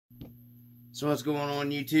So what's going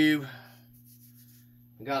on YouTube?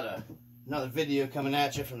 I got another video coming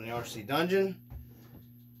at you from the RC Dungeon.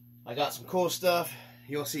 I got some cool stuff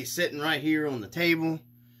you'll see sitting right here on the table.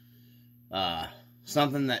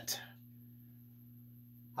 Something that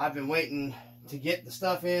I've been waiting to get the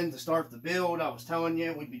stuff in to start the build. I was telling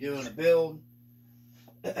you we'd be doing a build.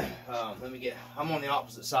 I'm on the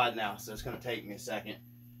opposite side now, so it's going to take me a second.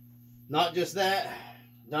 Not just that,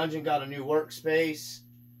 Dungeon got a new workspace.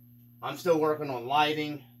 I'm still working on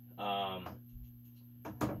lighting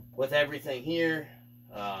with everything here.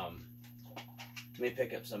 Let me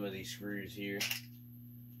pick up some of these screws here.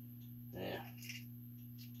 Yeah.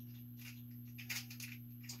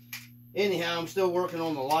 Anyhow, I'm still working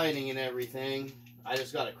on the lighting and everything. I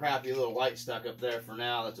just got a crappy little light stuck up there for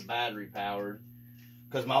now that's a battery powered.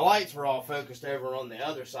 Because my lights were all focused over on the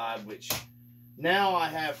other side, which now I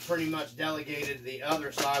have pretty much delegated the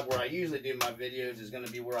other side where I usually do my videos is going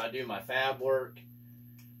to be where I do my fab work.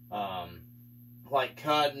 Like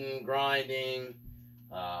cutting, grinding.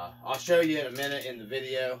 I'll show you in a minute in the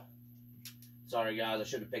video. Sorry guys, I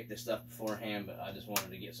should have picked this stuff beforehand, but I just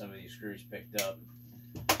wanted to get some of these screws picked up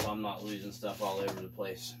so I'm not losing stuff all over the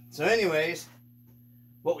place. So anyways,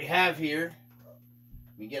 what we have here,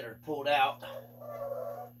 let me get her pulled out.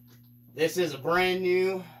 This is a brand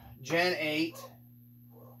new Gen 8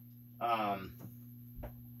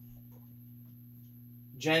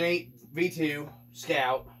 Gen 8 V2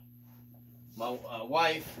 Scout. My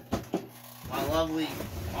wife, my lovely,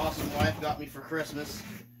 awesome wife got me for Christmas.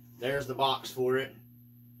 There's the box for it.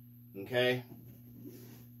 Okay.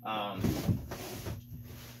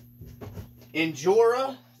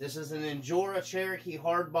 Injora. This is an Injora Cherokee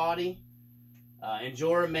hard body.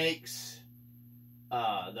 Injora makes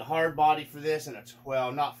the hard body for this, and it's,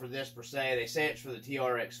 well, not for this per se. They say it's for the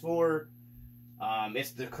TRX4.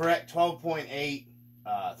 It's the correct 12.8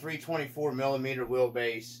 324 millimeter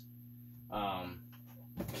wheelbase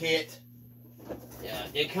kit. Yeah,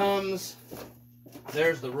 it comes.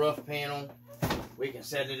 There's the roof panel. We can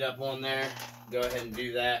set it up on there. Go ahead and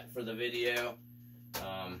do that for the video.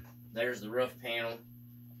 There's the roof panel.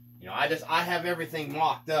 You know, I have everything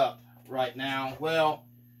mocked up right now. Well,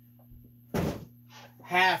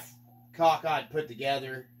 half cockeyed put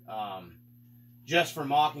together, just for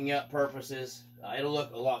mocking up purposes. It'll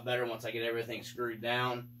look a lot better once I get everything screwed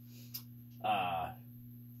down.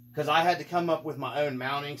 Because I had to come up with my own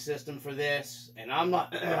mounting system for this, and I'm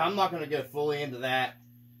not going to go fully into that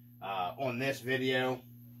on this video.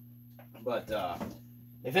 But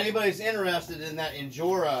if anybody's interested in that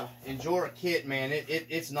Injora kit, man,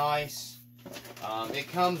 it's nice.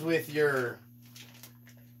 It comes with your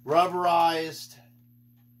rubberized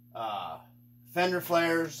fender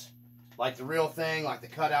flares, like the real thing, like the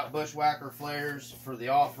cutout bushwhacker flares for the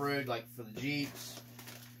off-road, like for the Jeeps.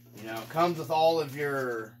 You know, it comes with all of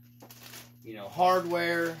your, you know,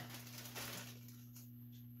 hardware,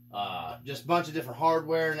 just a bunch of different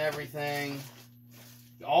hardware and everything.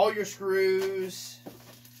 All your screws,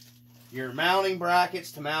 your mounting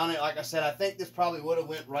brackets to mount it. Like I said, I think this probably would have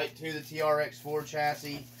went right to the TRX4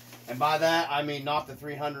 chassis. And by that, I mean not the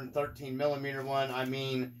 313 millimeter one. I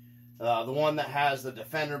mean the one that has the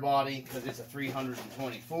Defender body, because it's a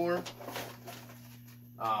 324.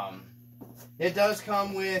 It does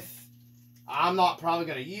come with, I'm not probably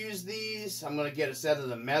going to use these. I'm going to get a set of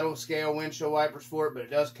the metal scale windshield wipers for it, but it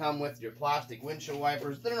does come with your plastic windshield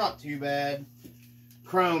wipers. They're not too bad.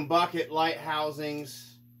 Chrome bucket light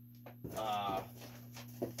housings.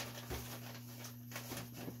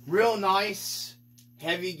 Real nice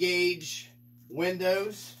heavy gauge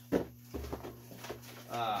windows,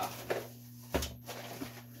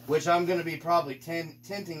 which I'm going to be probably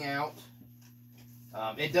tinting out.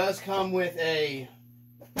 It does come with a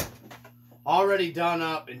already done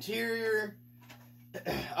up interior.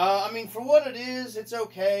 I mean, for what it is, it's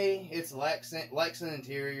okay. It's Lexan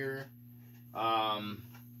interior.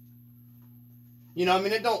 You know, I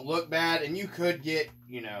mean, it don't look bad, and you could get,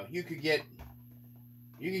 you know, you could get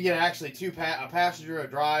actually a passenger, a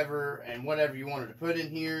driver, and whatever you wanted to put in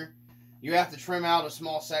here. You have to trim out a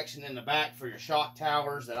small section in the back for your shock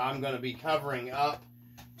towers that I'm going to be covering up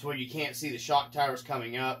to where you can't see the shock towers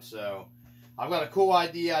coming up. So I've got a cool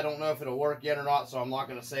idea. I don't know if it'll work yet or not, so I'm not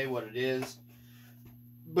going to say what it is.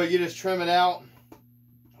 But you just trim it out.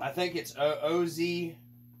 I think it's OZ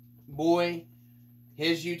Boy,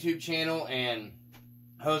 his YouTube channel, and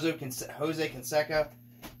Jose Canseca.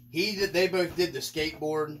 They both did the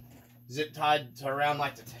skateboard zip tied to around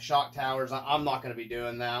like the shock towers. I'm not going to be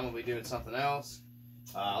doing that. I'm going to be doing something else.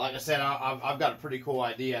 Like I said, I've got a pretty cool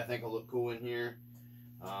idea. I think it'll look cool in here.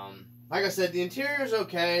 like I said, the interior's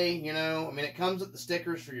okay, you know. I mean, it comes with the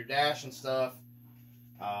stickers for your dash and stuff.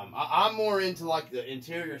 I'm more into, like, the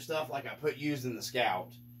interior stuff like I used in the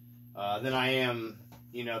Scout than I am,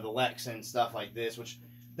 you know, the Lex and stuff like this, which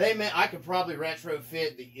they meant I could probably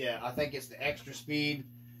retrofit the, I think it's the extra speed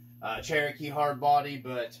Cherokee hard body,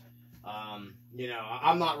 but, you know,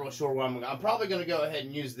 I'm not real sure what I'm probably going to go ahead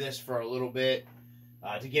and use this for a little bit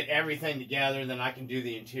to get everything together, then I can do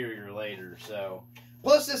the interior later, so.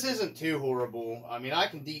 Plus, this isn't too horrible. I mean, I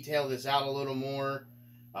can detail this out a little more.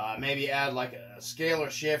 Maybe add like a scalar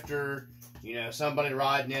shifter, you know, somebody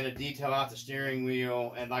riding in to detail out the steering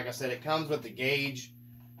wheel. And like I said, it comes with the gauge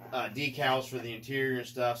decals for the interior and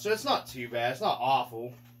stuff. So it's not too bad. It's not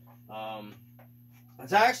awful.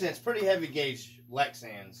 It's pretty heavy gauge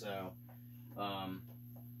Lexan. So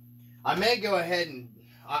I may go ahead and,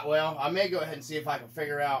 see if I can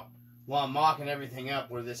figure out while I'm mocking everything up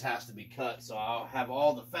where this has to be cut. So I'll have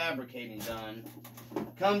all the fabricating done.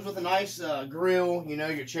 Comes with a nice grill, you know,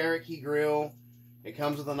 your Cherokee grill. It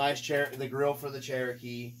comes with a nice the grill for the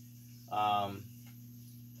Cherokee.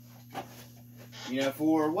 You know,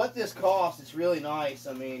 for what this costs, it's really nice.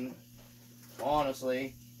 I mean,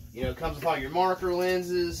 honestly, you know, it comes with all your marker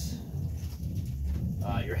lenses,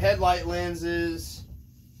 your headlight lenses.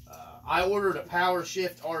 I ordered a Power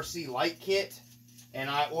Shift RC light kit, and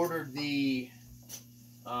I ordered the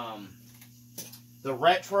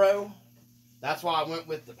retro. That's why I went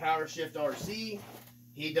with the Power Shift RC.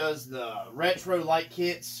 He does the retro light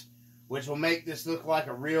kits, which will make this look like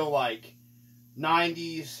a real, like,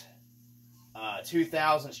 90s,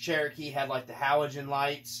 2000s Cherokee. Had, like, the halogen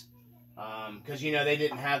lights. Because, you know, they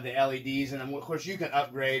didn't have the LEDs in them. Of course, you can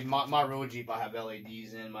upgrade. My real Jeep, I have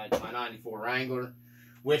LEDs in. My 94 Wrangler,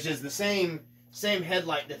 which is the same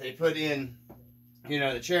headlight that they put in, you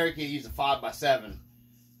know, the Cherokee used a 5x7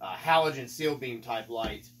 halogen steel beam type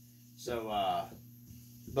light. So,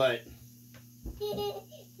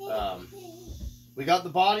 we got the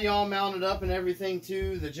body all mounted up and everything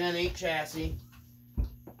to the Gen8 chassis.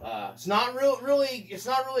 It's not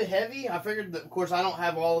really heavy. I figured that, of course, I don't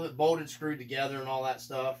have all of it bolted, screwed together, and all that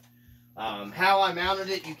stuff. How I mounted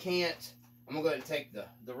it, you can't. I'm gonna go ahead and take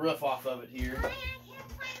the roof off of it here.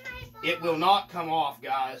 It will not come off,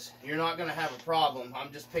 guys. You're not gonna have a problem.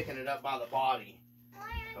 I'm just picking it up by the body.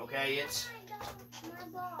 Okay,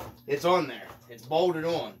 it's on there. It's bolted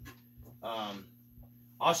on.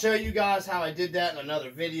 I'll show you guys how I did that in another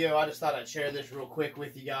video. I just thought I'd share this real quick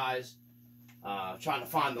with you guys. Trying to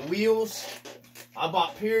find the wheels. I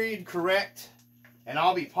bought period correct, and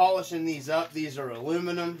I'll be polishing these up. These are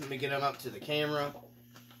aluminum. Let me get them up to the camera.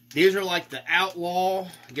 These are like the Outlaw.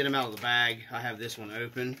 Get them out of the bag. I have this one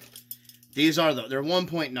open. These are they're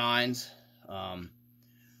 1.9s.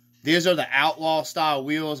 These are the Outlaw style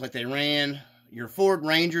wheels, like they ran. Your Ford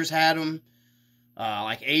Rangers had them,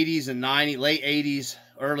 like 80s and 90s, late 80s,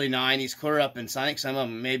 early 90s, clear up, and I think some of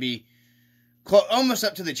them maybe almost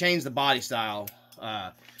up to they changed the body style.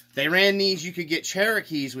 They ran these. You could get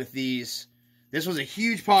Cherokees with these. This was a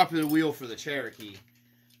huge popular wheel for the Cherokee.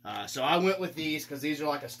 So I went with these because these are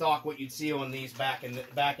like a stock what you'd see on these back in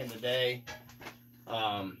the day.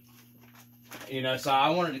 You know, so I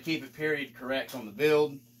wanted to keep it period correct on the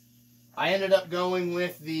build. I ended up going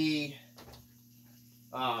with the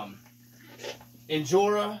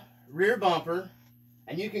Injora rear bumper,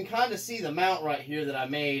 and you can kind of see the mount right here that I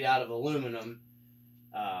made out of aluminum.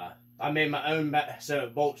 I made my own so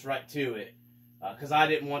it bolts right to it, because I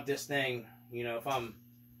didn't want this thing, you know, if I'm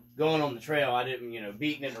going on the trail, I didn't, you know,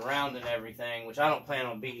 beating it around and everything, which I don't plan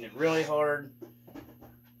on beating it really hard,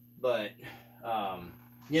 but,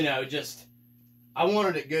 you know, just, I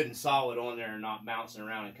wanted it good and solid on there and not bouncing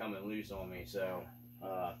around and coming loose on me. So,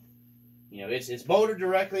 you know, it's bolted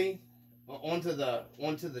directly onto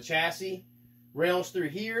the chassis, rails through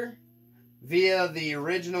here via the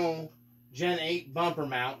original Gen8 bumper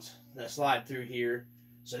mounts that slide through here.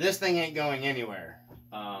 So this thing ain't going anywhere.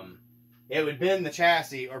 It would bend the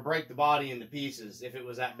chassis or break the body into pieces if it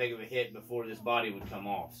was that big of a hit before this body would come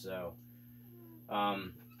off. So,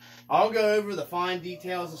 I'll go over the fine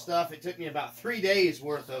details and stuff. It took me about 3 days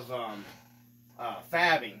worth of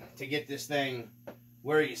fabbing to get this thing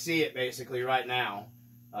where you see it basically right now.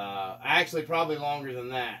 Actually, probably longer than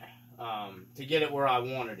that to get it where I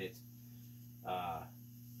wanted it.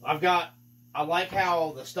 I like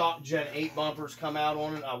how the stock Gen8 bumpers come out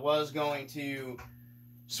on it. I was going to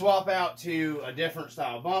swap out to a different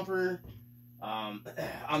style bumper. I'm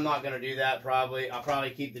not going to do that probably. I'll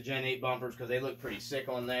probably keep the Gen8 bumpers because they look pretty sick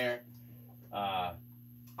on there.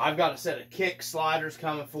 I've got a set of kick sliders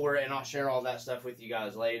coming for it, and I'll share all that stuff with you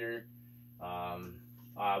guys later.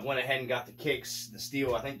 Went ahead and got the kicks, the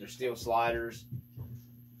steel. I think they're steel sliders.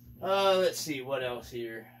 Let's see what else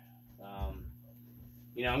here.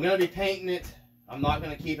 You know, I'm going to be painting it. I'm not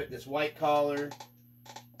going to keep it this white color.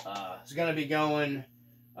 It's going to be going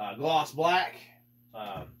gloss black.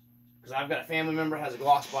 Because I've got a family member that has a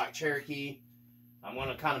gloss black Cherokee. I'm going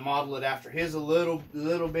to kind of model it after his a little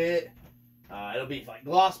bit. It'll be like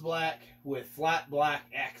gloss black with flat black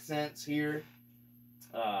accents here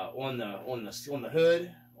on the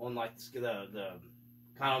hood, on like the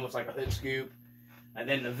kind of almost like a hood scoop, and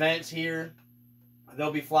then the vents here,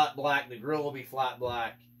 they'll be flat black. The grill will be flat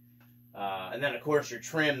black, and then of course your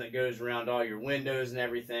trim that goes around all your windows and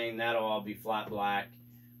everything, that'll all be flat black.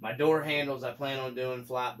 My door handles I plan on doing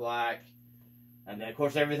flat black, and then of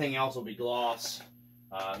course everything else will be gloss.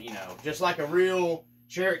 You know, just like a real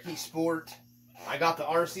Cherokee Sport. I got the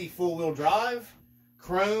RC full-wheel drive,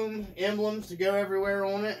 chrome emblems to go everywhere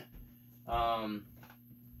on it.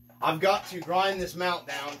 I've got to grind this mount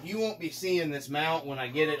down. You won't be seeing this mount when I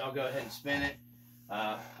get it. I'll go ahead and spin it.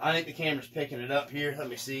 I think the camera's picking it up here. Let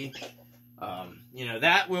me see. You know,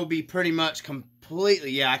 that will be pretty much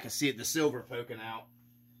completely, yeah, I can see it, the silver poking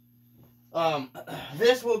out.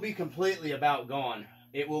 This will be completely about gone.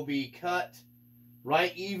 It will be cut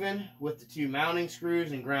right even with the two mounting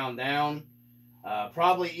screws and ground down.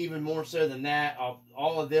 Probably even more so than that.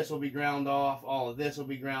 All of this will be ground off. All of this will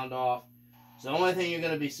be ground off. So the only thing you're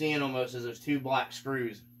going to be seeing almost is those two black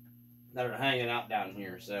screws that are hanging out down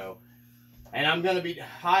here. So, and I'm going to be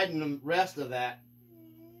hiding the rest of that.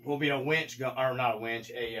 Will be a winch, or not a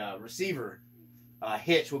winch, a receiver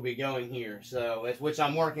hitch will be going here. So, which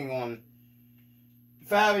I'm working on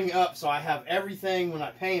fabbing up, so I have everything. When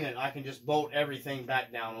I paint it, I can just bolt everything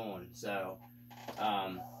back down on. So,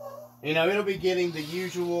 you know, it'll be getting the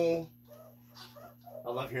usual. I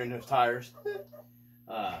love hearing those tires.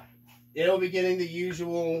 It'll be getting the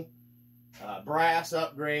usual brass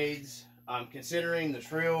upgrades. I'm considering the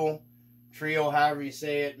trio, however you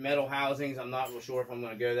say it, metal housings. I'm not real sure if I'm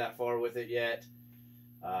going to go that far with it yet.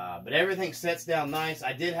 But everything sets down nice.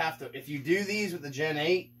 I did have to, if you do these with the Gen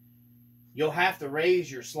 8, you'll have to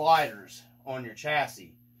raise your sliders on your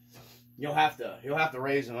chassis. You'll have to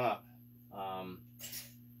raise them up.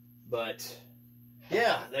 But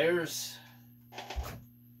yeah, there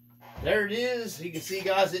it is. You can see,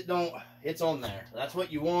 guys, it's on there. That's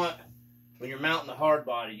what you want when you're mounting the hard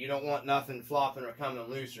body. You don't want nothing flopping or coming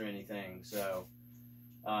loose or anything. So,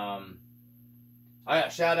 I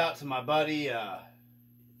got shout out to my buddy.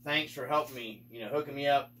 Thanks for helping me, you know, hooking me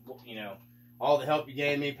up, you know, all the help you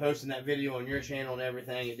gave me, posting that video on your channel and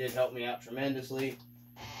everything. It did help me out tremendously.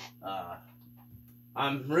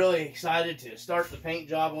 I'm really excited to start the paint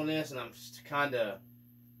job on this, and I'm just kind of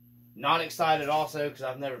not excited also because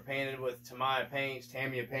I've never painted with Tamiya paints,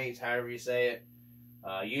 however you say it.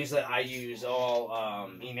 Usually I use all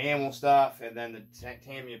enamel stuff, and then the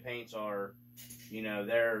Tamiya paints are, you know,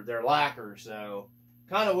 they're lacquer, so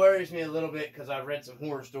kind of worries me a little bit because I've read some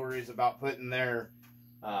horror stories about putting their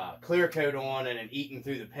clear coat on and then eating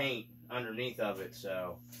through the paint underneath of it.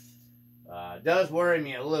 So it does worry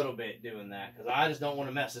me a little bit doing that because I just don't want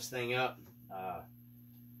to mess this thing up.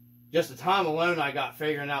 Just the time alone I got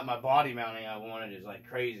figuring out my body mounting I wanted is like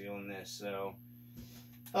crazy on this. So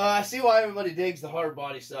I see why everybody digs the hard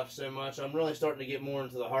body stuff so much. I'm really starting to get more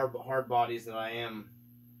into the hard bodies than I am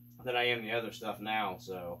the other stuff now.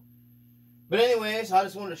 So, but anyways, I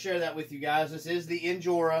just wanted to share that with you guys. This is the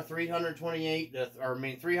Injora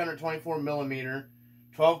 324 millimeter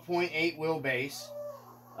 12.8 wheelbase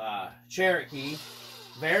Cherokee.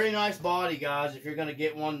 Very nice body, guys, if you're going to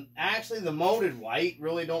get one. Actually, the molded white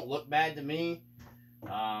really don't look bad to me.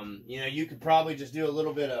 You know, you could probably just do a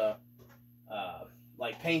little bit of,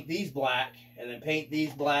 like, paint these black, and then paint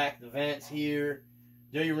these black, the vents here,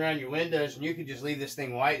 do you around your windows, and you could just leave this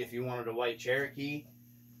thing white if you wanted a white Cherokee.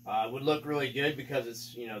 It would look really good because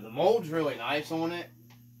it's, you know, the mold's really nice on it.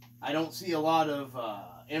 I don't see a lot of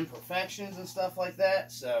imperfections and stuff like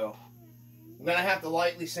that, so I'm going to have to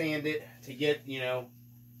lightly sand it to get, you know,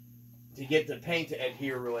 to get the paint to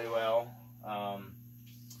adhere really well.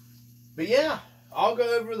 But yeah, I'll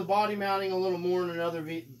go over the body mounting a little more in another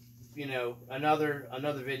video.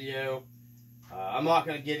 I'm not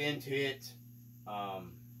going to get into it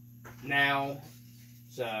now.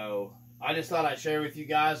 So I just thought I'd share with you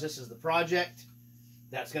guys. This is the project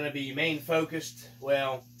that's going to be main focused,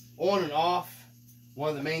 well, on and off. One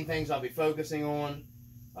of the main things I'll be focusing on.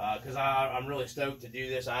 Because I'm really stoked to do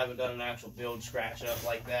this. I haven't done an actual build scratch up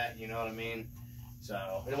like that, you know what I mean?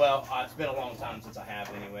 So, well, it's been a long time since I have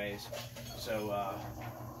anyways. So, oh,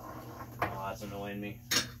 that's annoying me.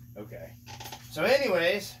 Okay. So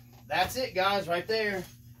anyways, that's it, guys, right there.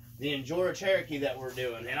 The Injora Cherokee that we're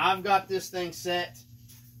doing. And I've got this thing set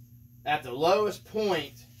at the lowest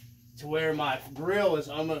point to where my grill is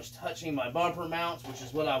almost touching my bumper mounts, which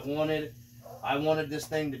is what I wanted. I wanted this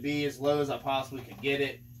thing to be as low as I possibly could get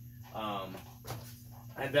it.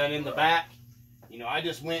 And then in the back, you know, I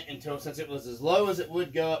just went until, since it was as low as it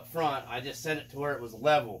would go up front, I just set it to where it was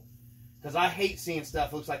level. Because I hate seeing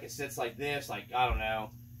stuff looks like it sits like this, like, I don't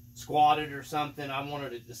know, squatted or something. I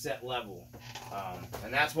wanted it to set level.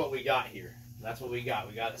 And that's what we got here. That's what we got.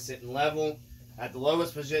 We got it sitting level at the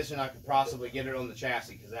lowest position I could possibly get it on the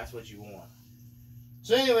chassis, because that's what you want.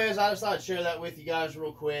 So anyways, I decided to share that with you guys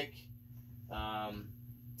real quick.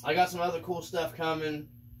 I got some other cool stuff coming.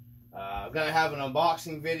 I'm going to have an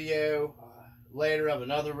unboxing video later of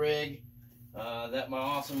another rig that my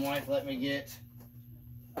awesome wife let me get.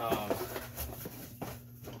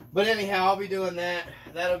 But anyhow, I'll be doing that.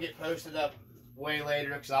 That'll get posted up way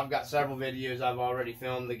later, because I've got several videos I've already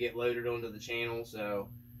filmed to get loaded onto the channel. So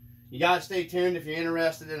you guys stay tuned if you're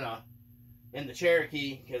interested in the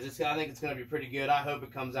Cherokee, because I think it's going to be pretty good. I hope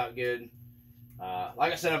it comes out good.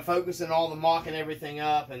 Like I said, I'm focusing all the mocking everything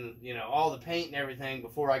up, and you know, all the paint and everything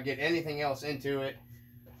before I get anything else into it,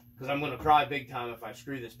 because I'm going to cry big time if I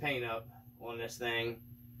screw this paint up on this thing,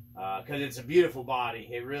 because it's a beautiful body.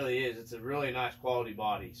 It really is. It's a really nice quality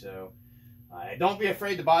body. So don't be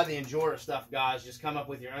afraid to buy the Injora stuff, guys. Just come up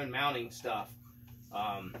with your own mounting stuff.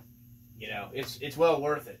 You know, it's well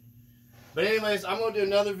worth it. But anyways, I'm going to do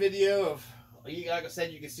another video of, like I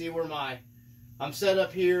said, you can see where I'm set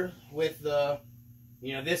up here with the,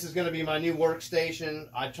 you know, this is going to be my new workstation.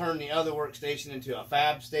 I turned the other workstation into a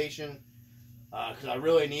fab station because I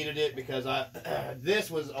really needed it, because this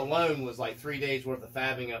alone was like 3 days worth of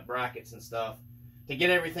fabbing up brackets and stuff to get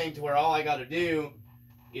everything to where all I got to do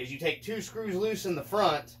is you take 2 screws loose in the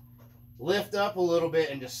front, lift up a little bit,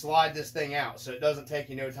 and just slide this thing out, so it doesn't take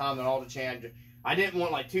you no time at all to change it. I didn't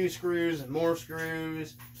want like 2 screws and more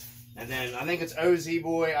screws. And then I think it's OZ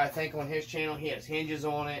Boy, I think on his channel, he has hinges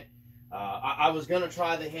on it. I was going to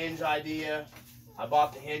try the hinge idea. I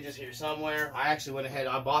bought the hinges here somewhere. I actually went ahead,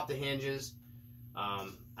 I bought the hinges.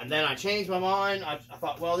 And then I changed my mind. I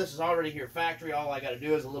thought, well, this is already here factory. All I got to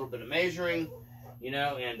do is a little bit of measuring, you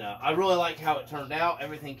know. And I really like how it turned out.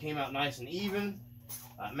 Everything came out nice and even.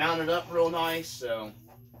 Mounted up real nice. So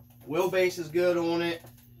wheelbase is good on it.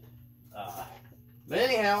 But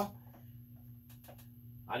anyhow,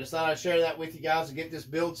 I just thought I'd share that with you guys to get this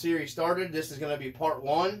build series started. This is going to be part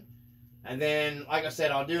 1. And then, like I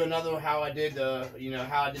said, I'll do another how I did the, you know,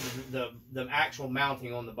 how I did the actual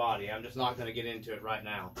mounting on the body. I'm just not going to get into it right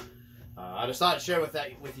now. I just thought I'd share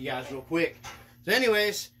that with you guys real quick. So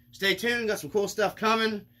anyways, stay tuned. Got some cool stuff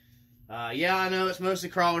coming. Yeah, I know it's mostly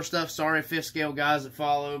crawler stuff. Sorry, 5th scale guys that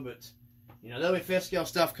follow. But, you know, there'll be 5th scale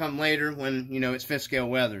stuff come later when, you know, it's 5th scale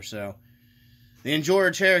weather. So the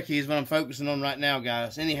Injora Cherokee is what I'm focusing on right now,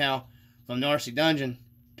 guys. Anyhow, from the RC Dungeon,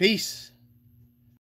 peace.